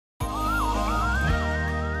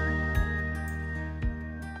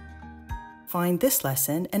Find this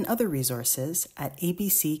lesson and other resources at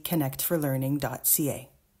abcconnectforlearning.ca.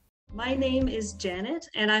 My name is Janet,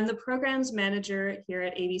 and I'm the Programs Manager here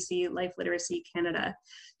at ABC Life Literacy Canada.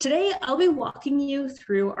 Today, I'll be walking you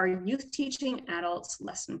through our Youth Teaching Adults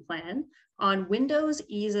lesson plan on Windows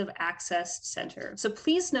Ease of Access Center. So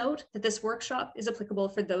please note that this workshop is applicable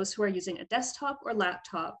for those who are using a desktop or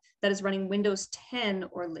laptop that is running Windows 10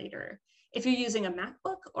 or later. If you're using a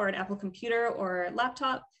MacBook or an Apple computer or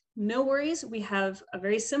laptop, no worries. We have a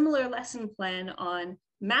very similar lesson plan on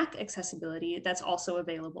Mac accessibility that's also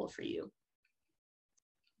available for you.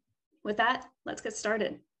 With that, let's get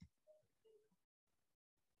started.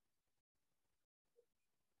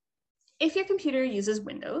 If your computer uses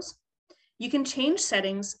Windows, you can change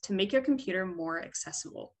settings to make your computer more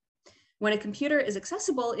accessible. When a computer is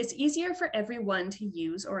accessible, it's easier for everyone to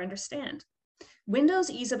use or understand.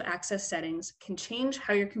 Windows Ease of Access settings can change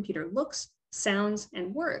how your computer looks, sounds,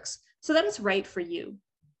 and works so that it's right for you.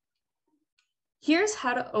 Here's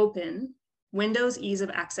how to open Windows Ease of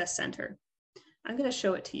Access Center. I'm going to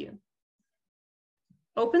show it to you.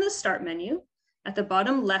 Open the Start menu at the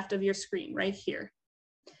bottom left of your screen right here,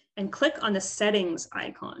 and click on the Settings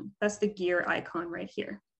icon. That's the gear icon right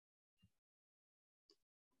here.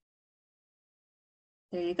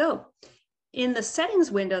 There you go. In the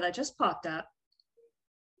Settings window that just popped up,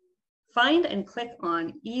 find and click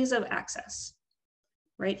on Ease of Access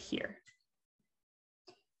right here.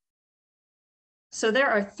 So there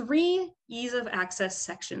are 3 Ease of Access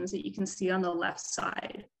sections that you can see on the left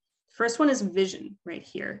side. First one is Vision right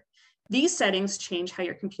here. These settings change how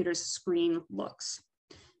your computer's screen looks.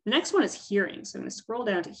 The next one is Hearing. So I'm going to scroll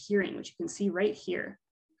down to Hearing, which you can see right here.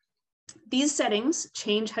 These settings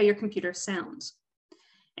change how your computer sounds.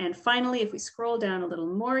 And finally, if we scroll down a little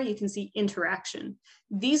more, you can see Interaction.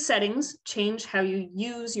 These settings change how you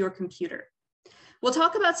use your computer. We'll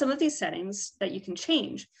talk about some of these settings that you can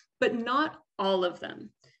change, but not all of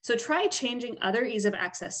them. So try changing other Ease of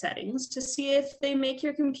Access settings to see if they make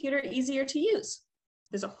your computer easier to use.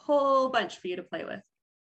 There's a whole bunch for you to play with.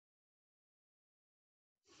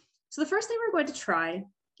 So the first thing we're going to try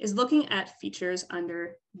is looking at features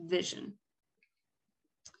under Vision.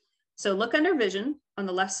 So look under Vision on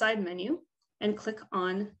the left side menu and click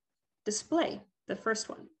on Display, the first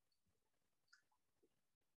one.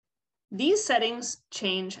 These settings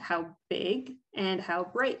change how big and how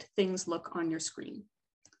bright things look on your screen.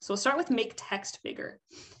 So we'll start with Make Text Bigger.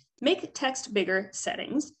 Make Text Bigger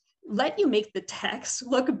settings let you make the text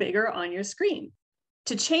look bigger on your screen.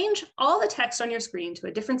 To change all the text on your screen to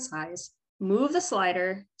a different size, move the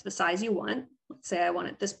slider to the size you want. Let's say I want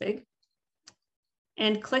it this big,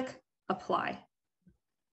 and click Apply.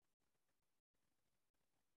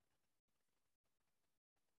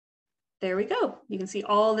 There we go. You can see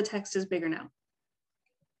all the text is bigger now.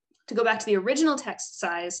 To go back to the original text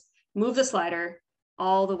size, move the slider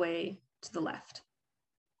all the way to the left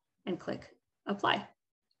and click Apply.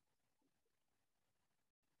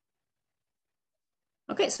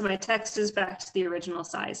 Okay, so my text is back to the original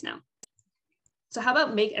size now. So how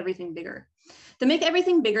about Make Everything Bigger? The Make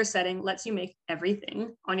Everything Bigger setting lets you make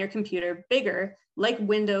everything on your computer bigger, like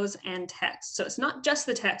windows and text. So it's not just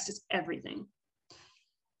the text, it's everything.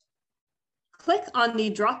 Click on the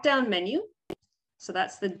drop-down menu. So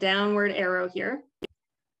that's the downward arrow here,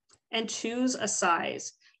 and choose a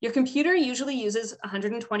size. Your computer usually uses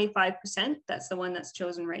 125%. That's the one that's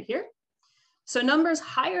chosen right here. So numbers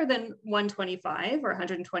higher than 125 or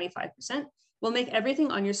 125% will make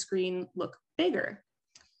everything on your screen look bigger.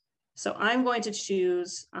 So I'm going to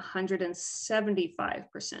choose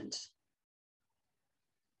 175%.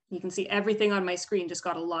 You can see everything on my screen just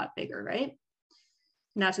got a lot bigger, right?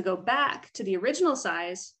 Now to go back to the original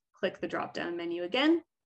size, click the drop-down menu again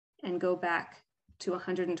and go back to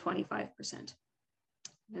 125%.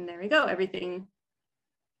 And there we go, everything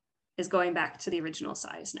is going back to the original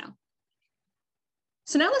size now.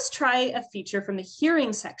 So now let's try a feature from the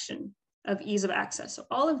Hearing section of Ease of Access. So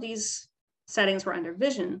all of these settings were under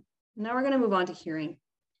Vision. Now we're going to move on to Hearing.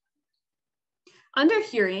 Under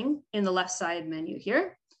Hearing, in the left side menu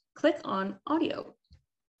here, click on Audio.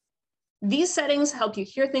 These settings help you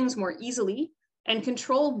hear things more easily and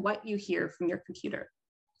control what you hear from your computer.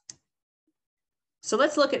 So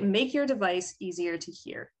let's look at Make Your Device Easier to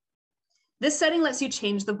Hear. This setting lets you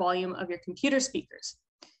change the volume of your computer speakers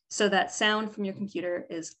so that sound from your computer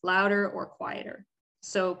is louder or quieter.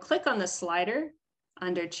 So click on the slider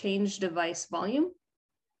under Change Device Volume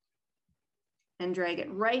and drag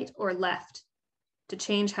it right or left to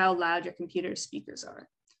change how loud your computer's speakers are.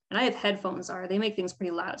 And I have headphones are, they make things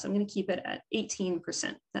pretty loud. So I'm going to keep it at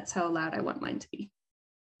 18%. That's how loud I want mine to be.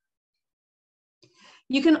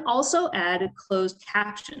 You can also add closed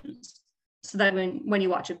captions so that when you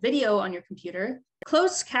watch a video on your computer,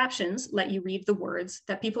 closed captions let you read the words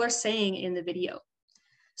that people are saying in the video.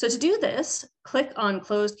 So to do this, click on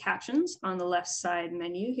closed captions on the left side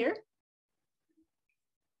menu here.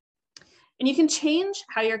 And you can change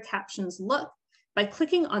how your captions look by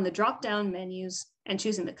clicking on the drop-down menus and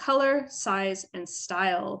choosing the color, size, and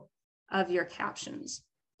style of your captions.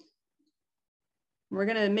 We're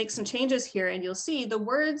going to make some changes here, and you'll see the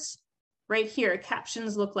words right here,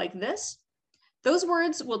 captions look like this. Those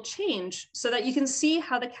words will change so that you can see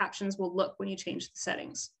how the captions will look when you change the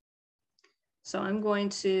settings. So I'm going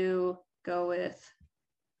to go with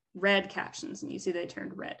red captions, and you see they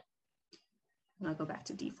turned red. And I'll go back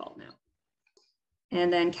to default now.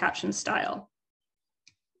 And then caption style.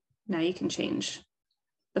 Now you can change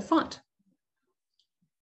the font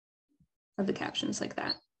of the captions like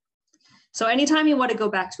that. So anytime you want to go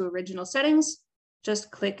back to original settings,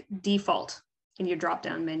 just click default in your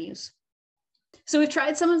drop-down menus. So we've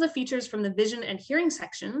tried some of the features from the vision and hearing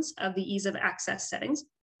sections of the ease of access settings.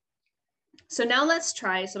 So now let's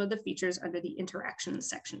try some of the features under the interaction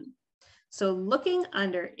section. So looking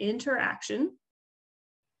under interaction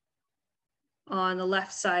on the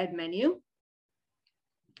left side menu,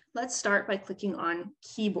 let's start by clicking on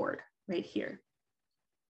keyboard right here.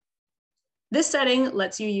 This setting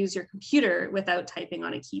lets you use your computer without typing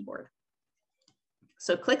on a keyboard.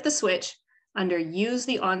 So click the switch under use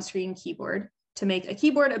the on-screen keyboard to make a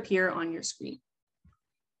keyboard appear on your screen.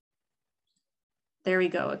 There we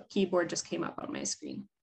go, a keyboard just came up on my screen.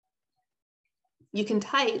 You can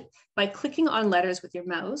type by clicking on letters with your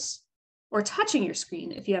mouse or touching your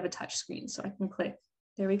screen if you have a touch screen. So I can click,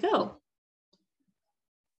 there we go.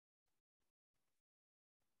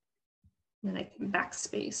 Then I can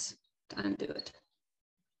backspace to undo it.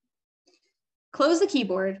 Close the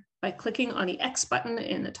keyboard by clicking on the X button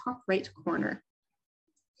in the top right corner.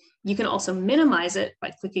 You can also minimize it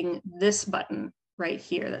by clicking this button right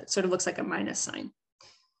here that sort of looks like a minus sign.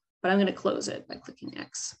 But I'm going to close it by clicking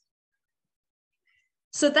X.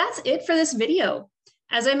 So that's it for this video.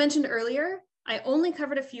 As I mentioned earlier, I only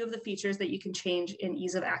covered a few of the features that you can change in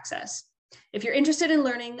ease of access. If you're interested in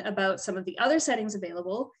learning about some of the other settings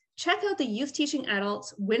available, check out the Youth Teaching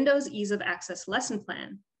Adults Windows Ease of Access lesson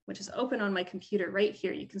plan, which is open on my computer right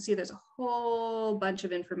here. You can see there's a whole bunch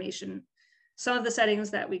of information, some of the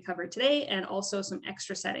settings that we covered today, and also some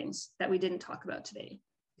extra settings that we didn't talk about today.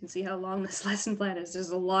 You can see how long this lesson plan is. There's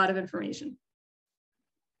a lot of information.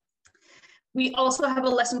 We also have a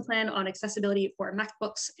lesson plan on accessibility for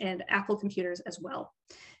MacBooks and Apple computers as well.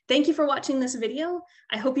 Thank you for watching this video.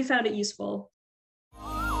 I hope you found it useful.